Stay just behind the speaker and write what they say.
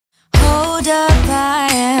Hold up, I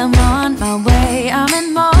am on my way, I'm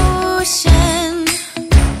in motion.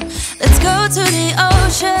 Let's go to the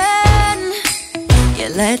ocean. Yeah,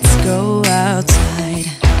 let's go outside.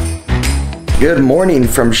 Good morning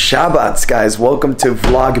from Sabac, guys. Welcome to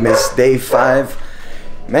Vlogmas Day 5.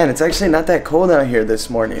 Man, it's actually not that cold out here this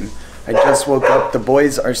morning. I just woke up. The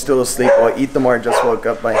boys are still asleep. Well, Ithamar just woke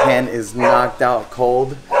up. My hand is knocked out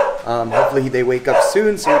cold. Hopefully they wake up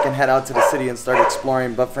soon so we can head out to the city and start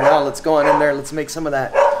exploring. But for now, let's go on in there. Let's make some of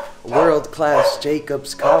that world-class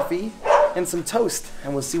Jacob's coffee and some toast,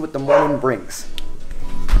 and we'll see what the morning brings.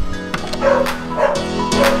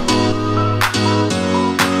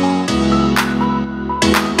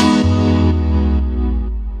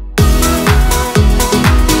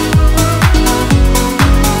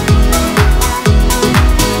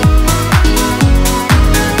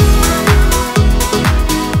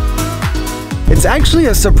 It's actually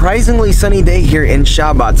a surprisingly sunny day here in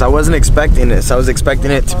Sabac. I wasn't expecting this. I was expecting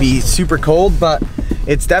it to be super cold, but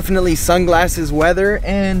it's definitely sunglasses weather,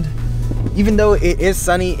 and even though it is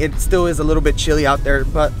sunny, it still is a little bit chilly out there,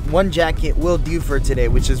 but one jacket will do for today,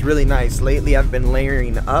 which is really nice. Lately I've been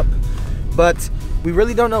layering up, but we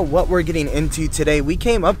really don't know what we're getting into today. We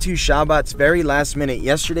came up to Sabac very last minute.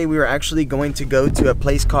 Yesterday we were actually going to go to a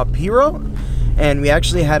place called Piro, and we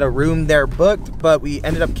actually had a room there booked, but we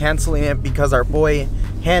ended up canceling it because our boy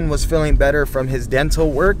Han was feeling better from his dental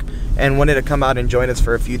work and wanted to come out and join us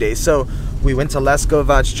for a few days. So we went to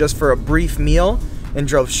Leskovac just for a brief meal and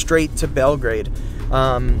drove straight to Belgrade.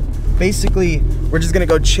 Basically, we're just gonna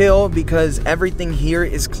go chill because everything here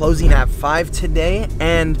is closing at 5 today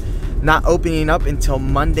and not opening up until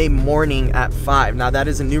Monday morning at 5. Now that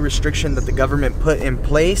is a new restriction that the government put in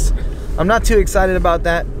place. I'm not too excited about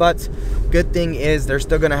that, but good thing is they're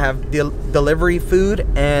still gonna have delivery food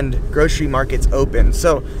and grocery markets open,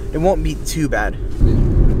 so it won't be too bad.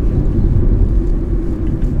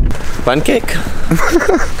 Pancake?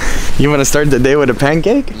 You want to start the day with a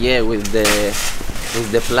pancake? Yeah, with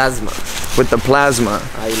the plasma. With the plasma.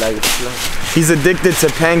 I like the plasma. He's addicted to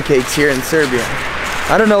pancakes here in Serbia.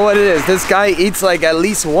 I don't know what it is. This guy eats like at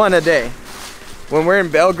least one a day. When we're in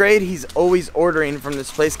Belgrade, he's always ordering from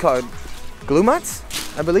this place called Glumats,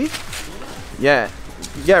 I believe. Yeah,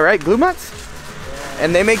 right, Glumats?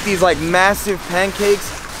 And they make these like massive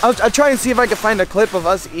pancakes. I'll try and see if I can find a clip of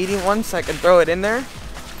us eating one so I can throw it in there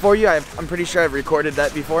for you. I'm pretty sure I've recorded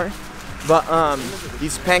that before. But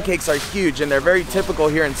these pancakes are huge and they're very typical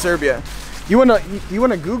here in Serbia. You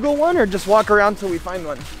wanna Google one or just walk around till we find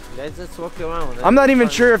one? Let's just walk around. I'm not even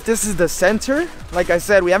sure if this is the center. Like I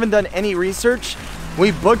said, we haven't done any research.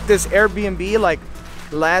 We booked this Air BNB like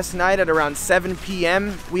last night at around 7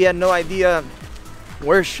 p.m. We had no idea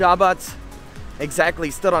where Sabac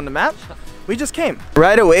exactly stood on the map. We just came.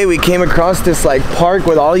 Right away we came across this like park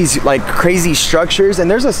with all these like crazy structures,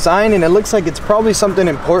 and there's a sign and it looks like it's probably something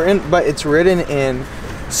important, but it's written in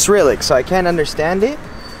Cyrillic, so I can't understand it.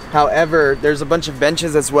 However, there's a bunch of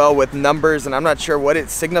benches as well with numbers, and I'm not sure what it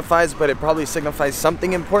signifies, but it probably signifies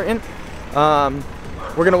something important.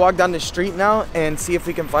 We're gonna walk down the street now and see if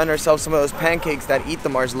we can find ourselves some of those pancakes that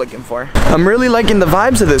Ithamar's looking for. I'm really liking the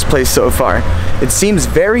vibes of this place so far. It seems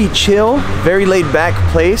very chill, very laid back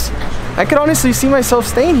place. I could honestly see myself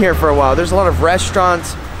staying here for a while. There's a lot of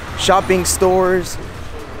restaurants, shopping stores,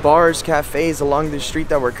 bars, cafes along the street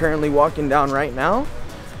that we're currently walking down right now.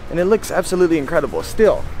 And it looks absolutely incredible.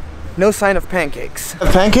 Still, no sign of pancakes. A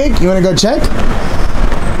pancake? You wanna go check?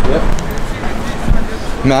 Yep.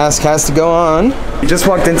 Mask has to go on. We just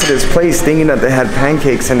walked into this place thinking that they had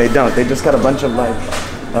pancakes, and they don't. They just got a bunch of like,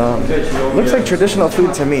 looks like traditional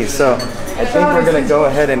food to me. So I think we're gonna go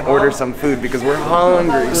ahead and order some food because we're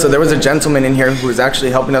hungry. So there was a gentleman in here who was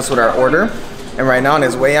actually helping us with our order. And right now on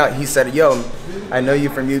his way out, he said, yo, I know you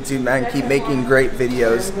from YouTube, man. Keep making great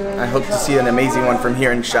videos. I hope to see an amazing one from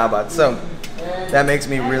here in Sabac. So that makes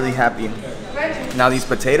me really happy. Now these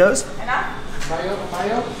potatoes,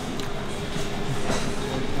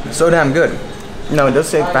 so damn good. No, it does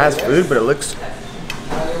say fast food, but it looks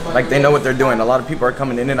like they know what they're doing. A lot of people are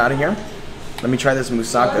coming in and out of here. Let me try this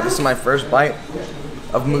moussaka. This is my first bite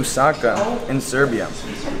of moussaka in Serbia.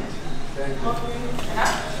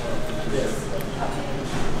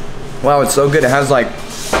 Wow, it's so good. It has like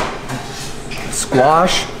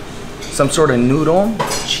squash, some sort of noodle,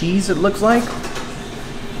 cheese it looks like.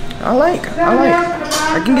 I like.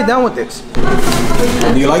 I can get down with this.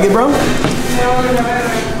 Do you like it, bro?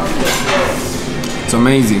 It's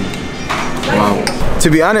amazing. Wow. To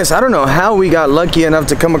be honest, I don't know how we got lucky enough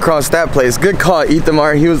to come across that place. Good call,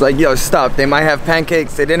 Ithamar. He was like, yo, stop. They might have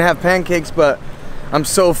pancakes. They didn't have pancakes, but I'm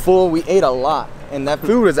so full. We ate a lot. And that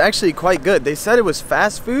food was actually quite good. They said it was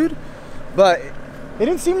fast food, but it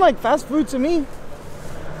didn't seem like fast food to me.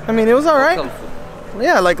 I mean, it was all right.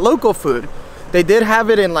 Yeah, like local food. They did have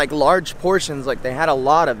it in like large portions, like they had a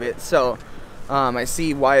lot of it. So I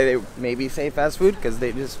see why they maybe say fast food, because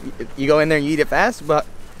they just, you go in there and you eat it fast, but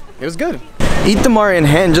it was good. Itamar and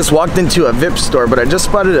Hen just walked into a VIP store, but I just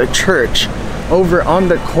spotted a church over on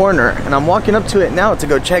the corner, and I'm walking up to it now to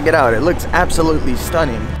go check it out. It looks absolutely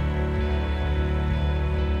stunning.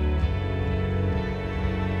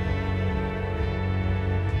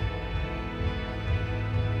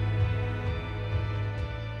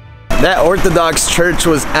 That Orthodox church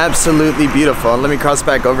was absolutely beautiful. Let me cross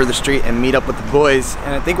back over the street and meet up with the boys.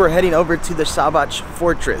 And I think we're heading over to the Sabac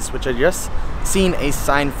fortress, which I just seen a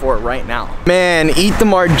sign for right now. Man,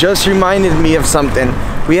 Itamar just reminded me of something.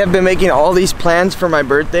 We have been making all these plans for my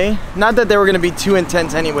birthday. Not that they were gonna be too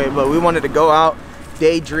intense anyway, but we wanted to go out,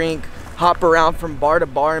 day drink, hop around from bar to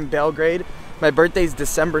bar in Belgrade. My birthday's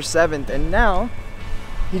December 7th, and now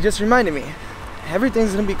he just reminded me,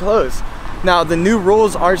 everything's gonna be closed. Now, the new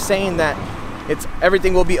rules are saying that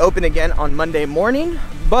everything will be open again on Monday morning,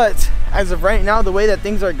 but as of right now, the way that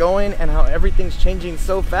things are going and how everything's changing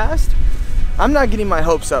so fast, I'm not getting my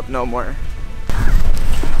hopes up no more.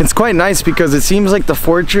 It's quite nice because it seems like the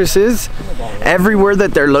fortresses, everywhere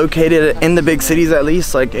that they're located in the big cities at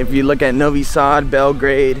least, like if you look at Novi Sad,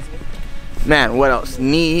 Belgrade, man, what else?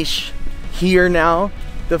 Niš, here now.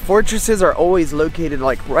 The fortresses are always located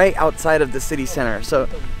like right outside of the city center, so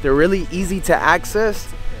they're really easy to access,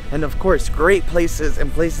 and of course great places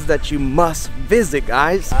and places that you must visit,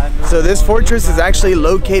 guys. So this fortress is actually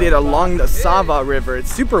located along the Sava River. It's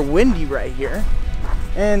super windy right here,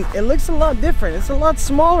 and it looks a lot different. It's a lot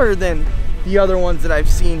smaller than the other ones that I've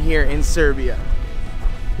seen here in Serbia.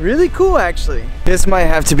 Really cool, actually. This might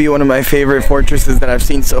have to be one of my favorite fortresses that I've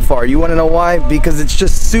seen so far. You want to know why? Because it's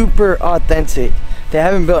just super authentic. They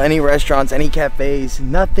haven't built any restaurants, any cafes,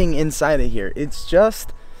 nothing inside of here. It's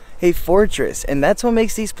just a fortress, and that's what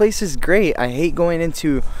makes these places great. I hate going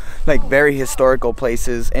into like very historical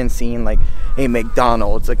places and seeing like a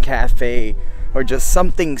McDonald's, a cafe, or just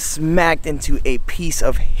something smacked into a piece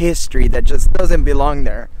of history that just doesn't belong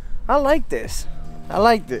there. I like this. I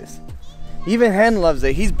like this. Even Hen loves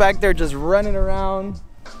it. He's back there just running around.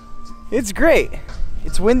 It's great.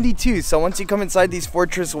 It's windy too, so once you come inside these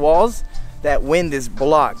fortress walls, that wind is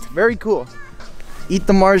blocked. Very cool.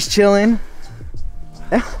 Itamar's chilling.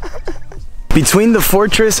 Between the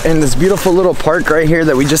fortress and this beautiful little park right here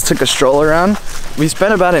that we just took a stroll around, we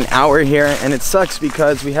spent about an hour here, and it sucks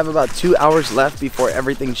because we have about 2 hours left before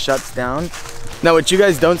everything shuts down. Now, what you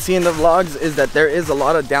guys don't see in the vlogs is that there is a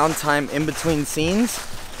lot of downtime in between scenes,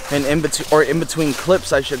 and in between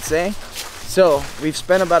clips, I should say. So we've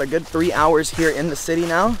spent about a good 3 hours here in the city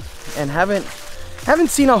now, and haven't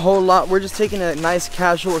seen a whole lot. We're just taking a nice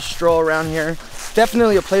casual stroll around here.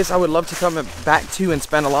 Definitely a place I would love to come back to and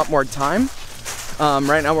spend a lot more time.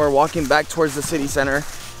 Right now we're walking back towards the city center.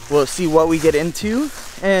 We'll see what we get into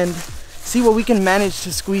and see what we can manage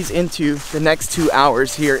to squeeze into the next 2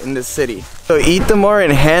 hours here in this city. So Itamar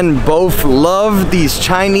and Hen both love these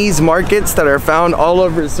Chinese markets that are found all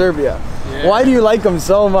over Serbia. Yeah. Why do you like them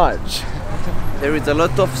so much? There is a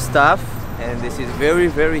lot of stuff, and this is very,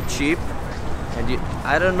 very cheap. And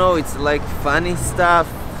I don't know, it's like funny stuff,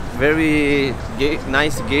 very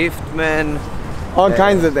nice gift, man. All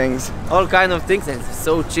kinds of things. All kinds of things, and it's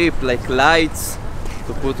so cheap, like lights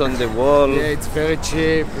to put on the wall. Yeah, it's very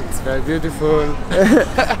cheap, it's very beautiful.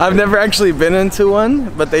 I've never actually been into one,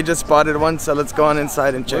 but they just spotted one, so let's go on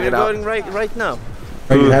inside and check it out. We're going right now.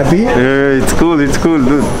 Are you happy? Yeah, it's cool, dude.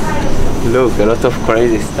 Look, a lot of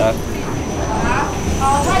crazy stuff.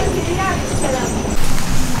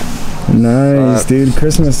 Nice, dude.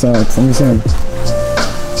 Christmas socks. Let me see them.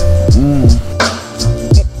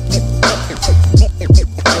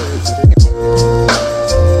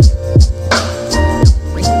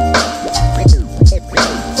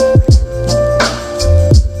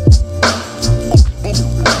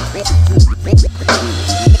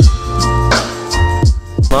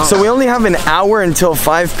 So we only have an hour until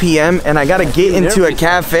 5 p.m. and I gotta get into a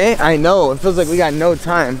cafe. I know, it feels like we got no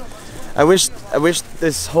time. I wish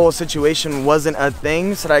this whole situation wasn't a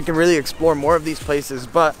thing so that I could really explore more of these places,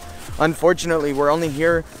 but unfortunately we're only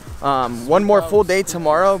here one more full day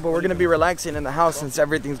tomorrow, but we're gonna be relaxing in the house since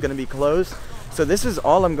everything's gonna be closed. So this is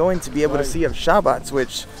all I'm going to be able to see of Sabac,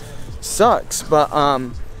 which sucks, but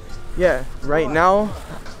yeah, right now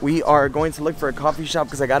we are going to look for a coffee shop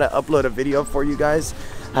because I gotta upload a video for you guys.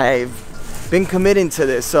 I've been committing to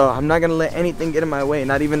this, so I'm not gonna let anything get in my way,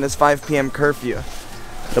 not even this 5 p.m. curfew.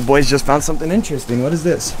 The boys just found something interesting. What is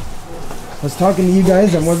this? I was talking to you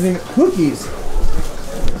guys and wasn't even cookies.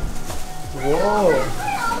 Whoa.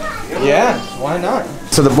 Yeah, why not?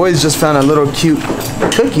 So the boys just found a little cute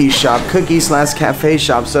cookie shop, cookie/cafe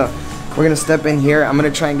shop. So we're gonna step in here. I'm gonna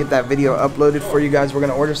try and get that video uploaded for you guys. We're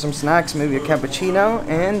gonna order some snacks, maybe a cappuccino,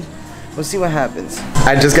 and we'll see what happens.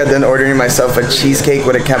 I just got done ordering myself a cheesecake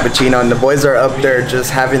with a cappuccino, and the boys are up there just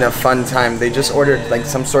having a fun time. They just ordered like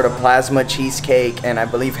some sort of plasma cheesecake, and I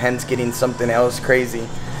believe Hen's getting something else crazy.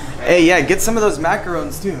 Hey, yeah, get some of those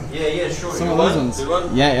macarons too. Yeah, sure. Some of those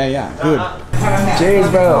ones. Yeah. Good. Cheers,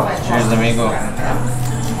 bro. Cheers, amigo.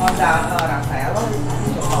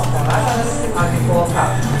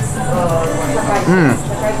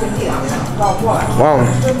 Wow.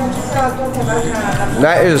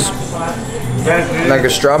 That is like a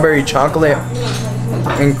strawberry chocolate,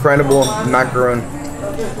 incredible macaron.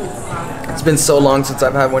 It's been so long since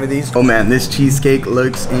I've had one of these. Oh man, this cheesecake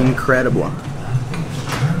looks incredible.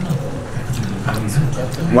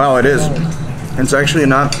 Wow, it is. It's actually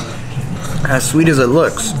not as sweet as it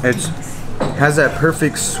looks. It has that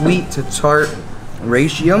perfect sweet to tart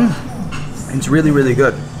ratio. It's really, really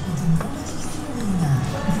good.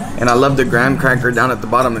 And I love the graham cracker down at the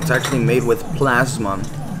bottom. It's actually made with plasma.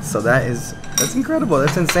 So that's incredible.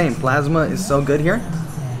 That's insane. Plasma is so good here.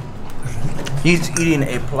 He's eating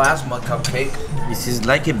a plasma cupcake. This is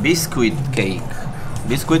like a biscuit cake.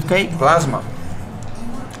 Biscuit cake? Plasma.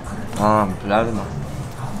 Plasma.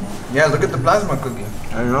 Yeah, look at the plasma cookie.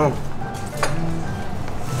 I know.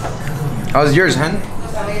 How's yours, Hen?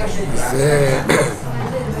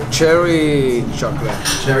 Cherry chocolate.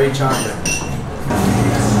 Cherry chocolate.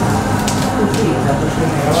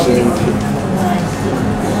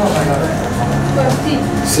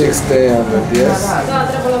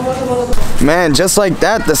 Man, just like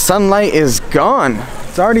that, the sunlight is gone.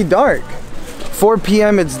 It's already dark. 4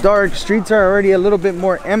 p.m. it's dark. Streets are already a little bit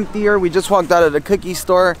more emptier. We just walked out of the cookie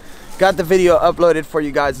store. Got the video uploaded for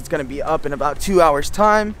you guys. It's gonna be up in about 2 hours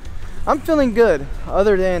time. I'm feeling good,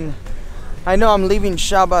 other than I know I'm leaving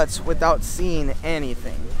Sabac without seeing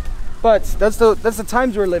anything. But that's the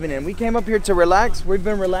times we're living in. We came up here to relax. We've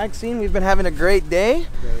been relaxing. We've been having a great day.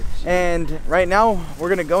 And right now we're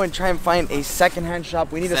gonna go and try and find a secondhand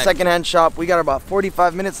shop. We need a secondhand shop. We got about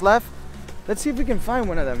 45 minutes left. Let's see if we can find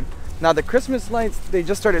one of them. Now the Christmas lights, they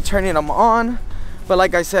just started turning them on. But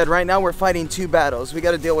like I said, right now we're fighting two battles. We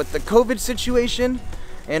got to deal with the COVID situation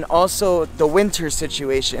and also the winter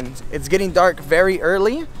situation. It's getting dark very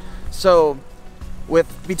early. So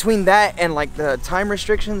between that and like the time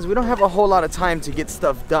restrictions, we don't have a whole lot of time to get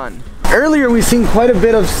stuff done. Earlier we seen quite a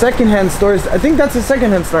bit of secondhand stores. I think that's a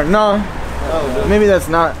secondhand store. No, maybe that's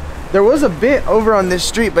not. There was a bit over on this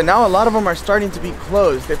street, but now a lot of them are starting to be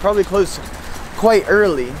closed. They probably closed quite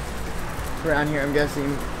early around here, I'm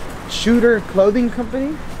guessing. Shooter Clothing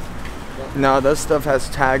Company? No, that stuff has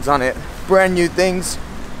tags on it. Brand new things.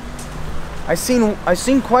 I've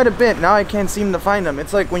seen quite a bit. Now I can't seem to find them.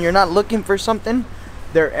 It's like when you're not looking for something,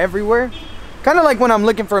 they're everywhere. Kind of like when I'm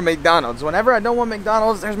looking for a McDonald's. Whenever I don't want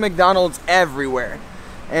McDonald's, there's McDonald's everywhere.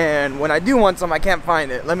 And when I do want some, I can't find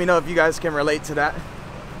it. Let me know if you guys can relate to that.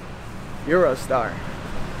 Eurostar.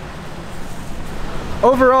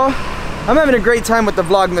 Overall, I'm having a great time with the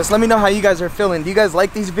Vlogmas. Let me know how you guys are feeling. Do you guys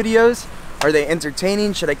like these videos? Are they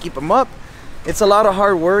entertaining? Should I keep them up? It's a lot of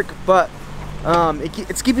hard work, but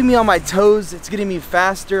it's keeping me on my toes. It's getting me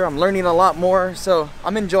faster. I'm learning a lot more, so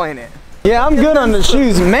I'm enjoying it. Yeah, I'm good on the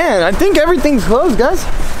shoes. Man, I think everything's closed, guys.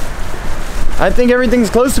 I think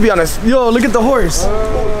everything's closed, to be honest. Yo, look at the horse.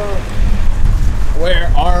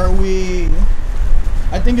 Where are we?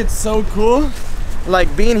 I think it's so cool.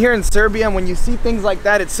 Like being here in Serbia, and when you see things like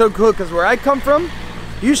that, it's so cool, because where I come from,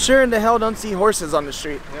 you sure in the hell don't see horses on the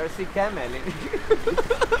street. You ever see camel?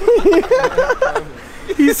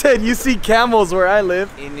 He said you see camels where I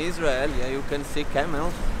live. In Israel, yeah, you can see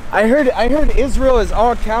camels. I heard Israel is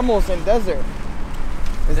all camels and desert.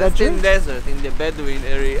 Is that true? In desert, in the Bedouin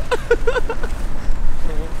area.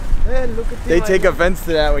 Man, look at they take offense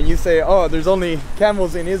to that when you say, oh, there's only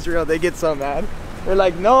camels in Israel. They get so mad. They're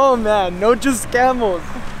like, no, man, no, just camels.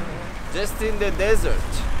 Just in the desert.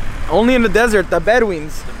 Only in the desert, the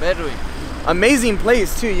Bedouins. The Bedouin. Amazing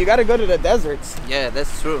place too. You gotta go to the deserts. Yeah,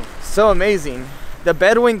 that's true. So amazing. The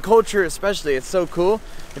Bedouin culture especially, it's so cool.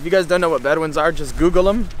 If you guys don't know what Bedouins are, just Google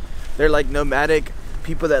them. They're like nomadic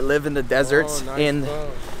people that live in the deserts in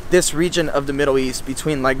this region of the Middle East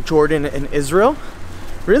between like Jordan and Israel.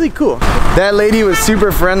 Really cool. That lady was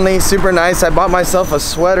super friendly, super nice. I bought myself a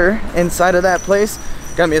sweater inside of that place.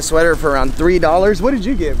 Got me a sweater for around $3. What did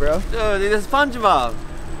you get, bro? Dude, it's a SpongeBob.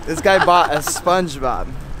 This guy bought a SpongeBob.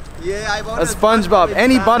 Yeah, I bought a SpongeBob.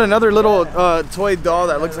 And he bought another little toy doll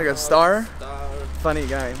that looks like a star. Funny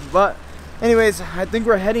guy. But Anyways, I think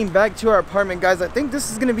we're heading back to our apartment, guys. I think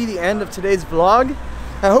this is gonna be the end of today's vlog.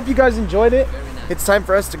 I hope you guys enjoyed it. It's time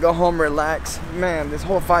for us to go home, relax. Man, this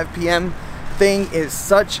whole 5 p.m. thing is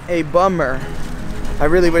such a bummer. I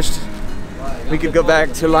really wished we could go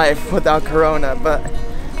back to life without Corona, but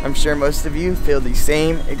I'm sure most of you feel the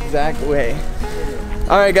same exact way.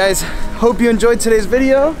 All right, guys, hope you enjoyed today's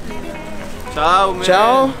video. Ciao, man.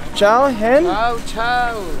 Ciao, ciao, hen. Ciao,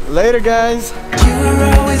 ciao. Later, guys. You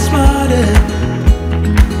were always